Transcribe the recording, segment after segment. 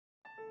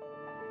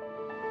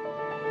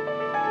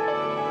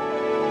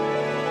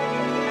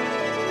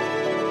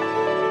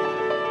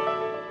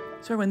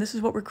So everyone, this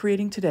is what we're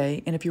creating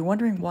today, and if you're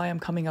wondering why I'm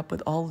coming up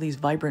with all of these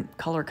vibrant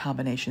color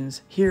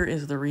combinations, here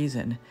is the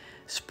reason.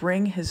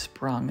 Spring has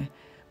sprung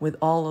with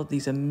all of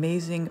these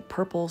amazing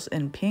purples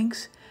and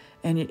pinks,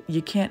 and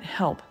you can't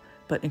help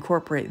but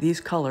incorporate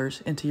these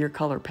colors into your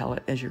color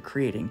palette as you're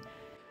creating.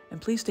 And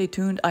please stay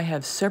tuned, I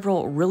have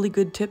several really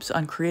good tips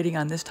on creating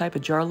on this type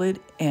of jar lid,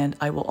 and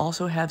I will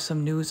also have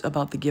some news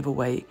about the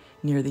giveaway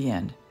near the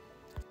end.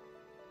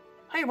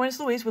 Hi everyone, it's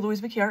Louise with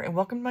Louise McKear, and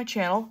welcome to my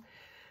channel.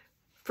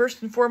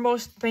 First and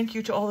foremost, thank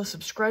you to all the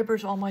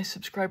subscribers, all my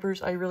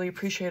subscribers. I really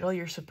appreciate all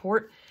your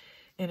support.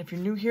 And if you're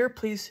new here,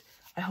 please,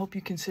 I hope you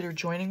consider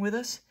joining with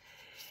us.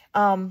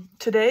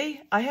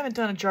 Today, I haven't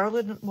done a jar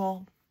lid.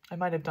 Well, I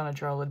might have done a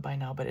jar lid by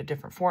now, but a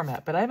different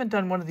format. But I haven't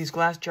done one of these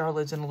glass jar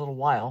lids in a little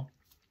while.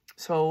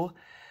 So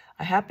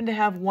I happen to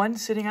have one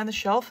sitting on the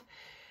shelf.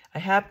 I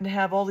happen to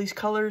have all these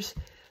colors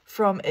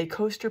from a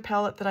coaster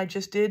palette that I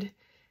just did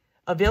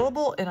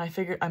available, and I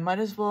figured I might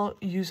as well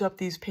use up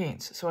these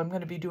paints. So I'm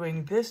going to be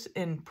doing this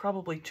in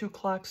probably 2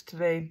 clocks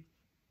today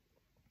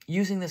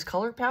using this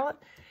color palette,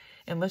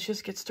 and let's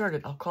just get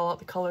started. I'll call out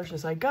the colors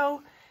as I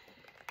go.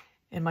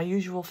 In my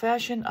usual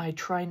fashion, I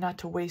try not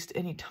to waste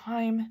any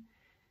time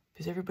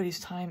because everybody's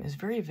time is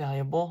very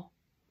valuable.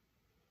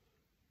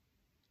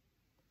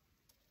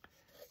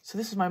 So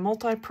this is my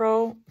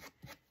Multi-Pro.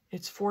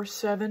 It's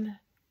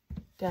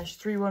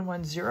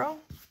 47-3110.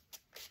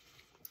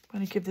 I'm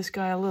going to give this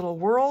guy a little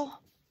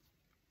whirl,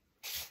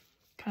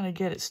 kind of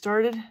get it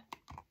started.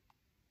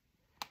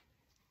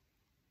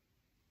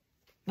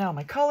 Now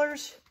my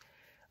colors,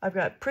 I've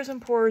got Prism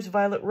Pours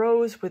Violet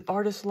Rose with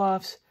Artist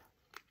Loft's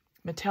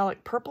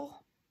Metallic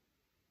Purple.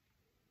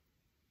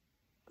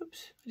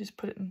 Oops, I just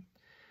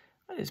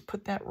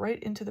put that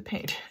right into the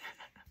paint.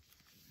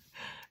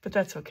 But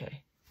that's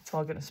okay. It's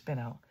all going to spin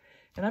out.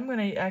 And I'm going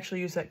to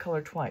actually use that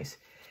color twice.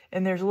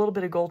 And there's a little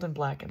bit of golden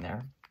black in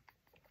there.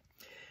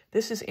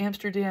 This is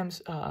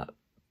Amsterdam's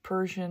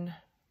Persian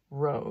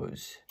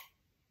Rose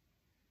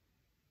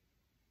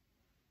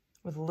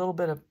with a little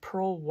bit of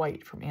pearl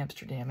white from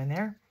Amsterdam in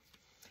there.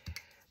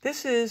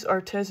 This is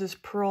Artez's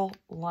Pearl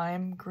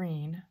Lime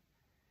Green,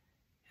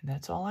 and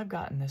that's all I've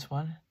got in this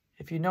one.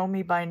 If you know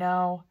me by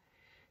now,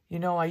 you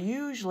know I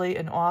usually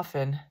and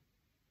often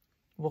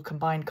will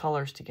combine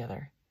colors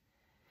together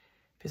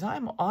because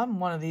I'm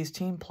one of these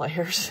team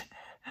players.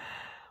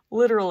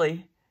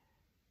 Literally,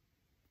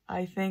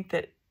 I think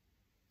that,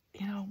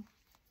 you know,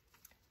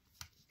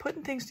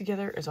 putting things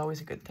together is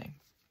always a good thing.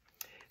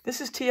 This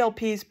is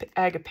TLP's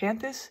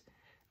Agapanthus.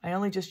 I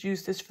only just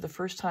used this for the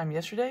first time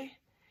yesterday,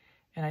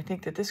 and I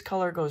think that this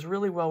color goes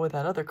really well with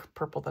that other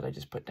purple that I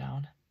just put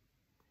down.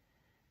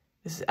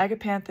 This is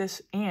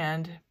Agapanthus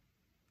and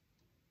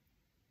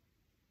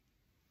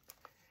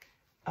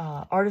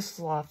Artist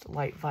Loft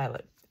Light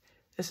Violet.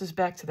 This is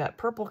back to that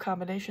purple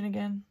combination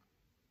again.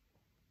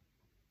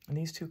 And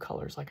these two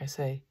colors, like I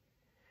say,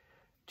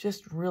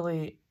 just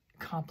really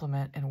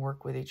complement and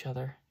work with each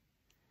other.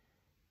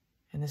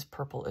 And this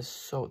purple is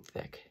so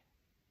thick.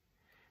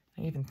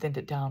 I even thinned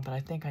it down, but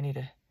I think I need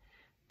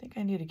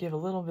to give a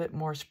little bit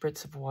more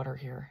spritz of water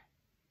here.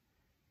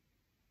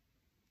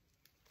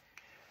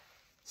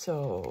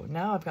 So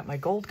now I've got my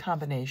gold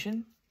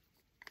combination.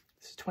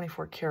 This is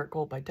 24 karat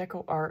gold by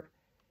Deco Art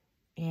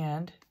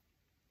and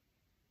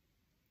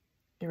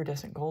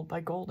iridescent gold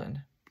by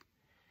Golden.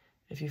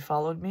 If you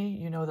followed me,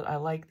 you know that I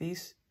like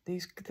this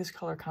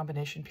color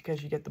combination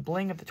because you get the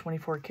bling of the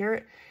 24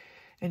 karat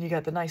and you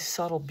got the nice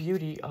subtle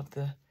beauty of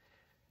the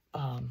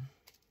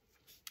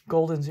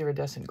Golden's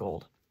iridescent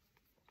gold.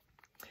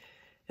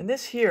 And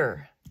this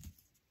here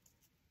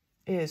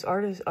is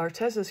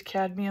Artez's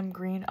Cadmium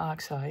Green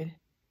Oxide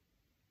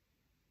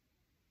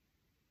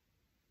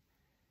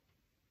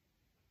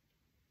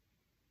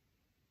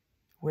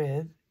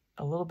with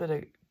a little bit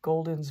of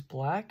Golden's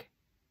Black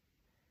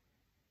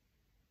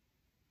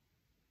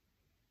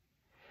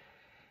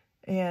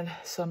and a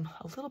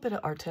little bit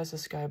of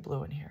Artez's Sky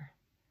Blue in here.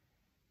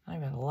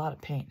 I've got a lot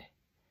of paint.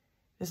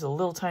 This is a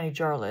little tiny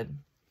jar lid.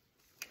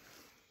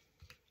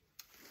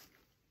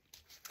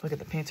 Look at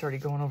the paint's already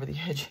going over the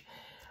edge.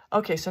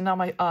 Okay, so now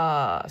my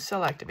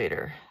cell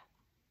activator.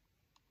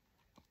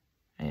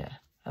 Yeah,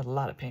 a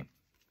lot of paint.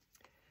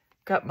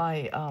 Got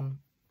my I'm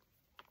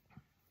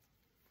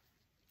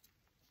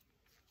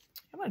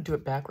gonna do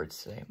it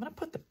backwards today. I'm gonna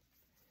put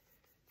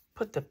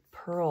the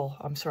pearl.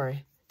 I'm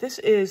sorry. This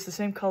is the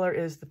same color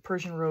as the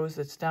Persian Rose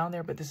that's down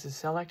there, but this is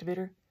cell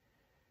activator.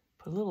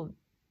 Put a little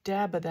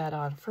dab of that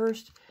on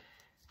first,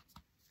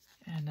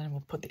 and then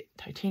we'll put the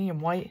titanium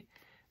white.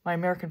 My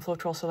American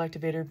Floetrol Cell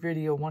Activator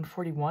video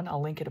 141.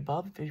 I'll link it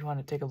above if you want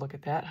to take a look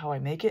at that, how I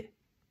make it.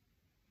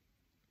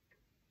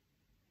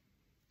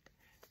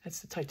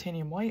 That's the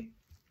titanium white.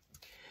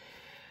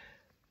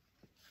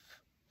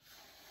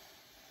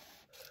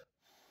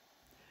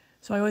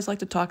 So I always like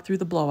to talk through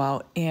the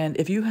blowout, and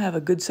if you have a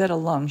good set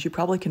of lungs, you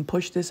probably can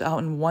push this out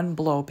in one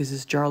blow because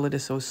this jar lid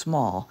is so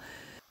small.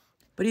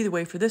 But either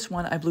way, for this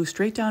one, I blew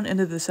straight down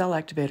into the cell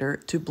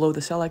activator to blow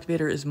the cell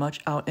activator as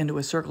much out into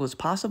a circle as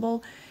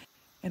possible.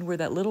 And where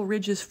that little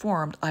ridge is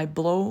formed, I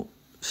blow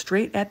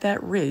straight at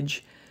that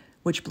ridge,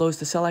 which blows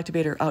the cell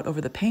activator out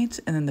over the paints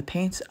and then the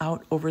paints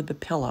out over the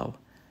pillow.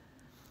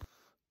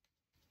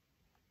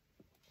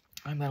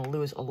 I'm going to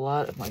lose a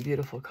lot of my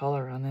beautiful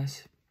color on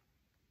this.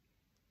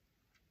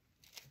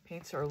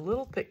 Paints are a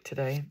little thick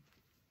today.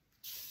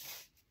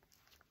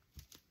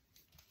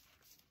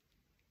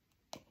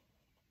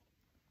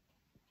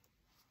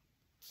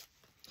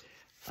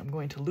 I'm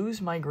going to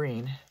lose my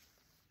green.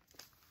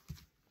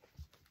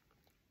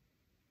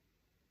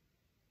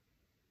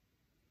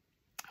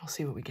 I'll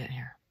see what we get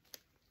here.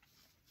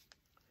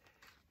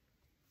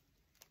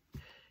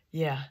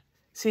 Yeah.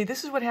 See,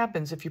 this is what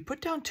happens if you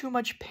put down too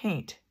much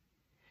paint.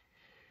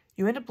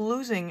 You end up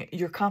losing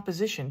your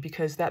composition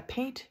because that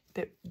paint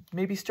that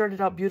maybe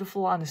started out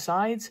beautiful on the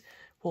sides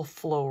will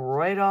flow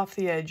right off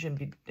the edge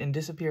and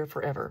disappear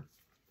forever.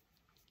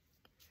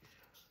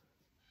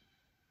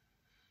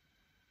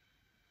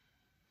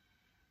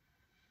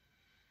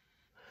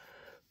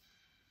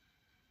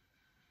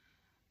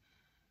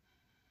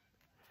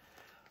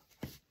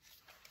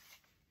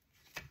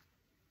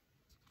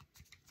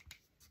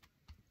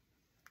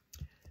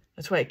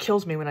 That's why it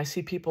kills me when I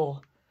see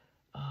people,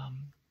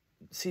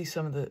 see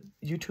some of the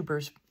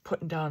YouTubers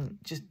putting down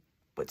just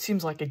what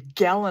seems like a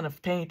gallon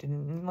of paint.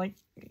 And like,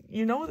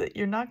 you know that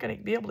you're not going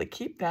to be able to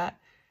keep that.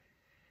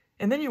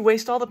 And then you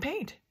waste all the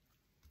paint.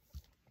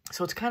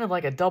 So it's kind of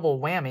like a double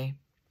whammy.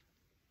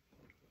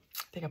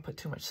 I think I put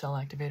too much cell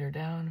activator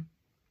down.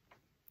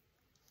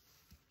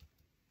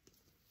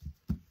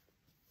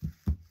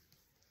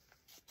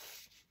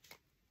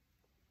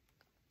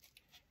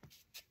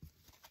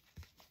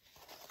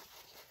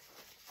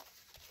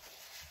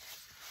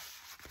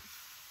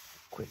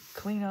 Quick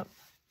cleanup.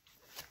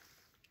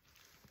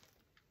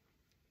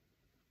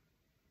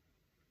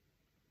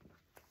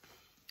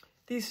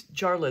 These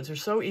jar lids are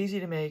so easy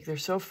to make. They're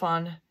so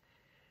fun.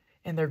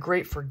 And they're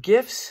great for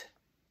gifts.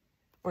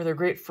 Or they're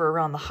great for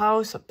around the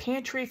house. A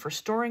pantry for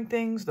storing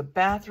things. The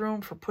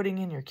bathroom for putting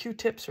in your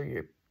Q-tips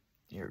or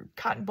your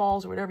cotton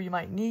balls or whatever you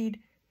might need.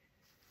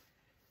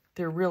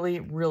 They're really,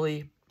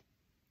 really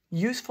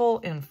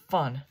useful and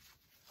fun.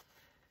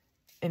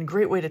 And a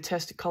great way to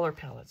test color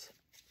palettes.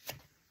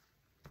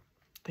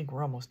 I think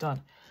we're almost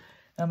done.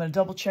 And I'm going to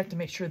double check to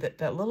make sure that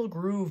that little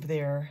groove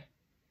there,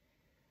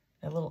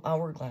 that little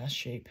hourglass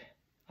shape,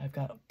 I've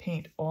got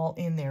paint all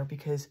in there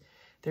because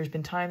there's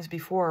been times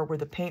before where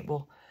the paint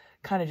will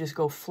kind of just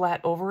go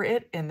flat over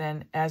it, and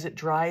then as it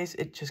dries,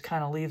 it just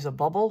kind of leaves a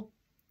bubble.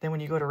 Then when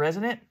you go to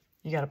resin it,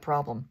 you got a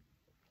problem.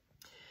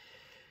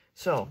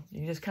 So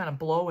you just kind of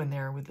blow in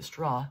there with the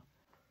straw.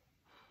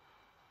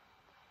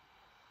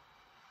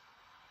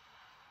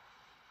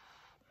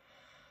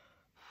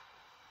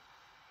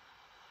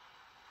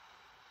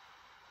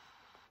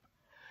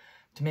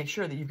 To make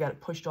sure that you've got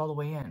it pushed all the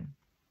way in.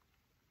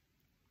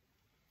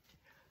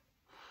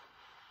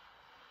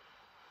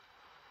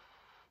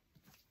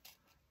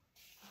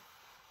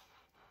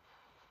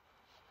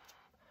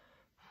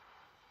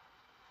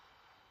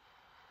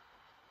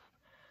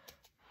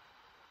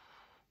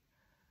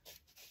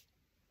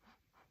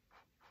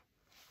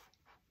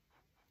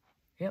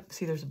 Yep,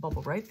 see there's a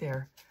bubble right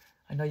there.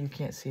 I know you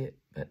can't see it,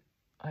 but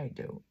I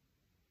do.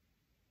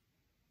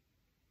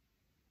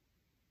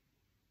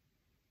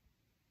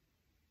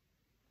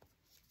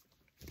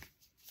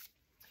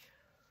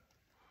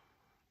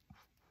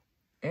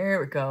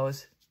 There it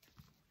goes.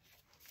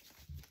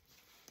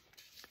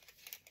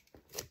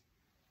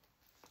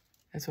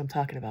 That's what I'm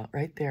talking about,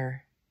 right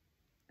there.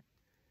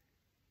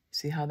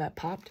 See how that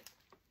popped?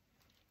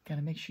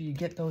 Gotta make sure you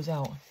get those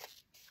out.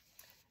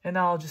 And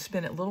now I'll just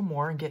spin it a little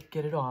more and get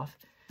it off.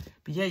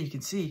 But yeah, you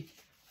can see.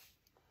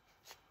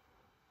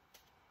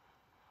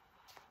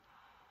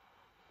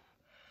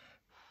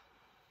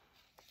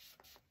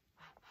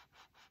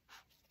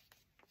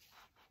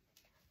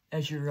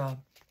 As you're, oh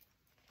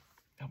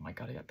my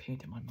God, I got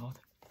paint in my mouth.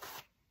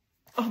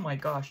 Oh my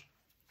gosh.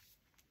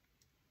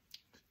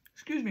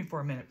 Excuse me for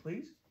a minute,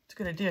 please. It's a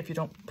good idea if you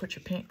don't put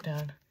your paint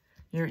down,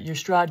 your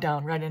straw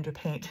down right into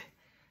paint.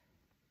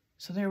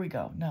 So there we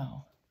go.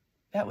 Now,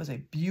 that was a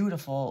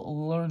beautiful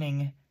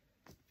learning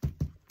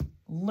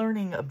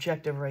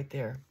objective right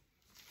there.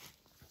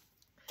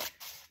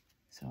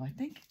 So I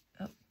think,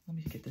 oh, let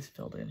me get this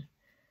filled in.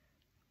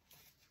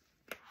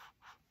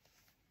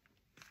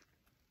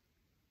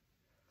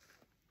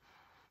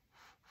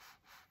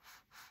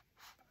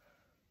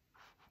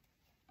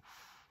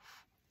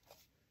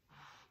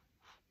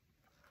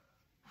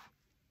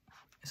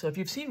 So if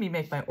you've seen me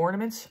make my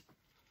ornaments,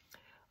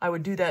 I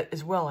would do that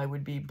as well. I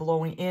would be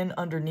blowing in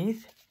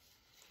underneath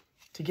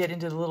to get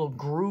into the little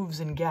grooves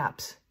and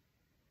gaps.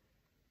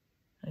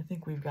 I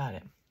think we've got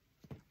it.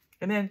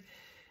 And then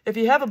if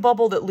you have a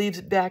bubble that leaves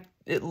it back,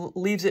 it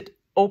leaves it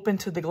open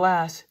to the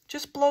glass,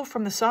 just blow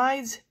from the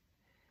sides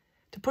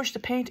to push the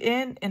paint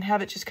in and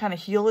have it just kind of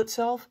heal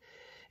itself.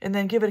 And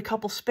then give it a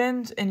couple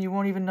spins and you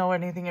won't even know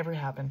anything ever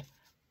happened.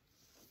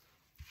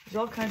 There's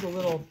all kinds of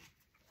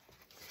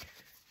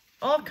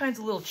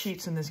little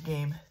cheats in this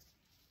game.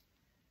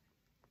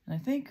 And I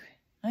think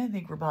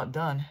we're about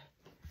done.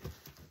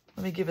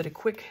 Let me give it a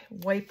quick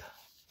wipe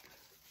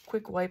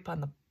quick wipe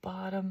on the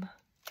bottom.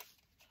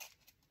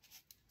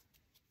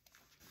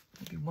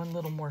 Maybe one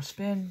little more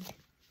spin.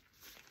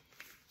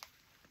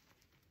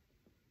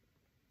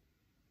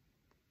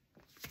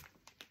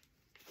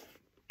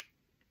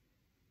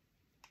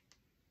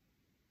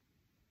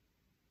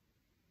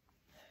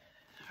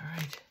 All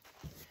right.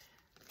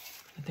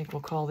 I think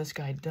we'll call this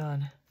guy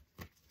done.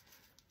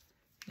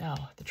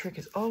 Now, the trick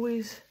is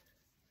always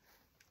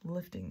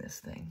lifting this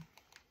thing,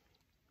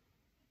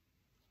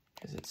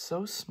 because it's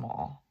so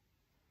small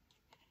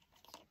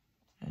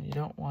and you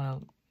don't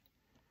want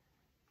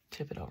to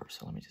tip it over.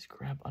 So let me just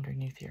grab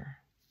underneath here.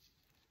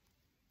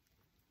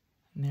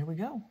 And there we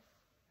go.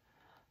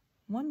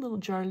 One little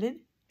jar lid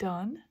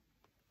done.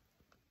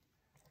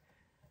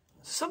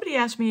 Somebody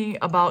asked me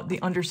about the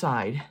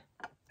underside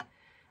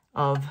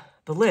of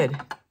the lid,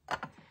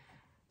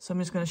 so I'm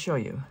just going to show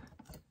you.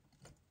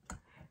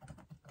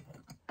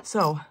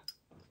 So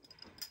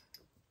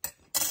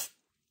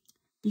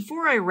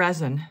before I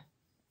resin,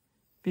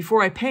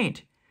 before I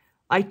paint,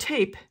 I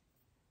tape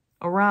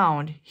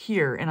around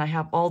here and I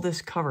have all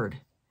this covered.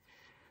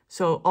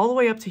 So all the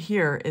way up to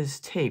here is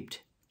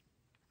taped.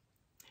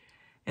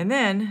 And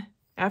then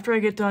after I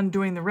get done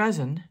doing the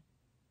resin,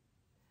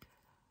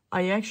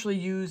 I actually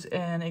use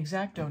an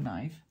X-Acto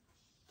knife.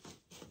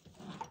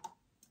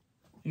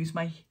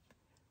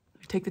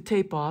 Take the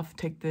tape off,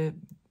 take the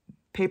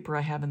paper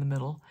I have in the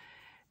middle,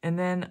 and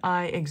then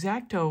I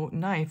X-Acto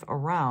knife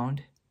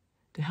around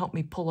to help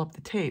me pull up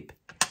the tape.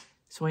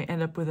 So I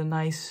end up with a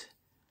nice,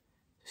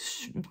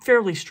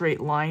 fairly straight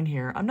line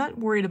here. I'm not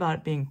worried about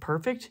it being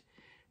perfect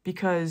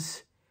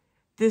because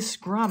this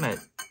grommet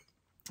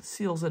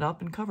seals it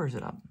up and covers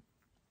it up.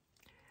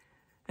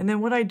 And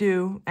then what I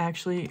do,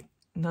 actually,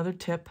 another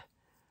tip,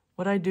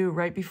 what I do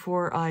right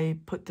before I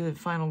put the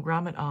final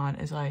grommet on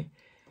is I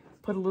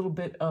put a little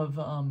bit of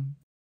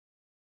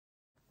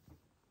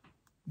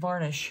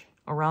varnish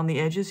around the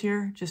edges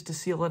here just to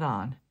seal it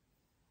on.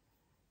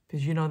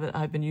 Because you know that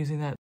I've been using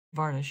that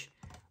varnish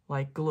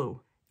like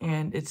glue.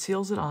 And it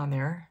seals it on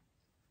there.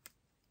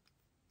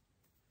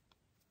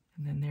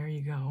 And then there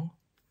you go.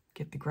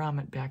 Get the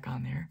grommet back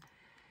on there.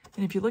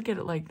 And if you look at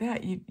it like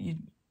that, you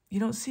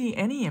don't see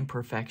any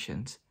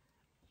imperfections.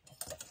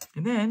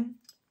 And then,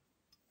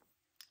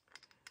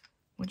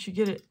 once you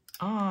get it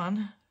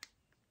on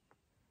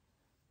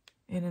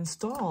and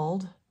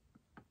installed,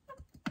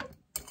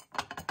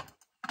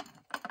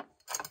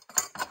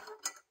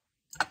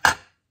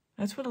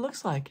 that's what it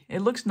looks like.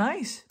 It looks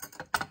nice.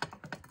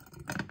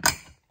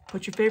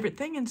 Put your favorite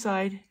thing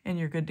inside and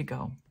you're good to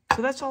go.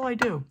 So that's all I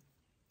do.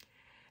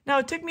 Now,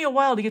 it took me a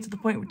while to get to the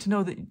point to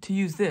know that to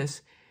use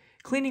this.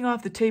 Cleaning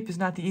off the tape is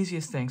not the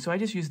easiest thing, so I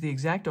just use the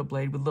X-Acto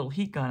blade with a little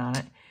heat gun on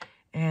it,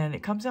 and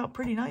it comes out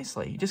pretty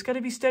nicely. You just got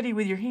to be steady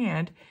with your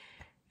hand.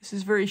 This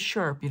is very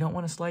sharp. You don't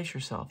want to slice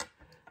yourself.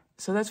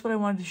 So that's what I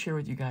wanted to share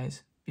with you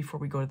guys before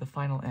we go to the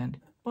final end.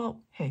 Well,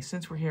 hey,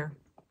 since we're here,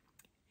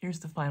 here's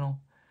the final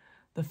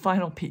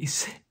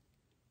piece.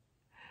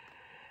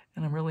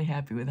 And I'm really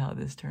happy with how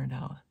this turned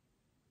out.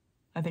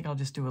 I think I'll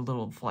just do a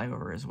little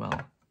flyover as well.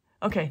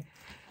 Okay,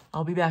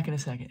 I'll be back in a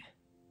second.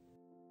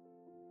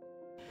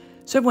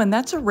 So everyone,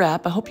 that's a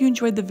wrap. I hope you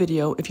enjoyed the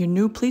video. If you're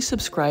new, please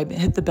subscribe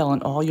and hit the bell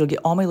and all. You'll get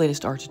all my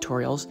latest art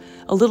tutorials.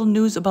 A little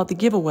news about the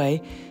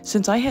giveaway.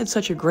 Since I had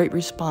such a great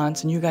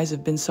response and you guys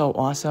have been so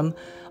awesome,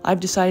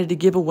 I've decided to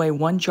give away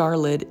one jar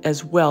lid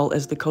as well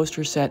as the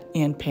coaster set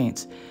and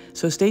paints.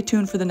 So stay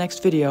tuned for the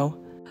next video.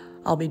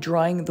 I'll be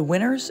drawing the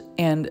winners,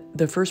 and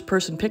the first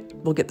person picked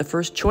will get the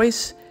first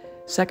choice.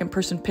 Second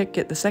person picked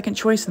get the second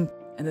choice, and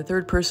the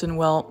third person,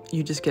 well,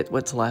 you just get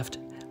what's left.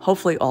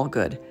 Hopefully all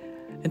good.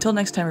 Until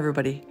next time,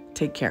 everybody,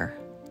 take care.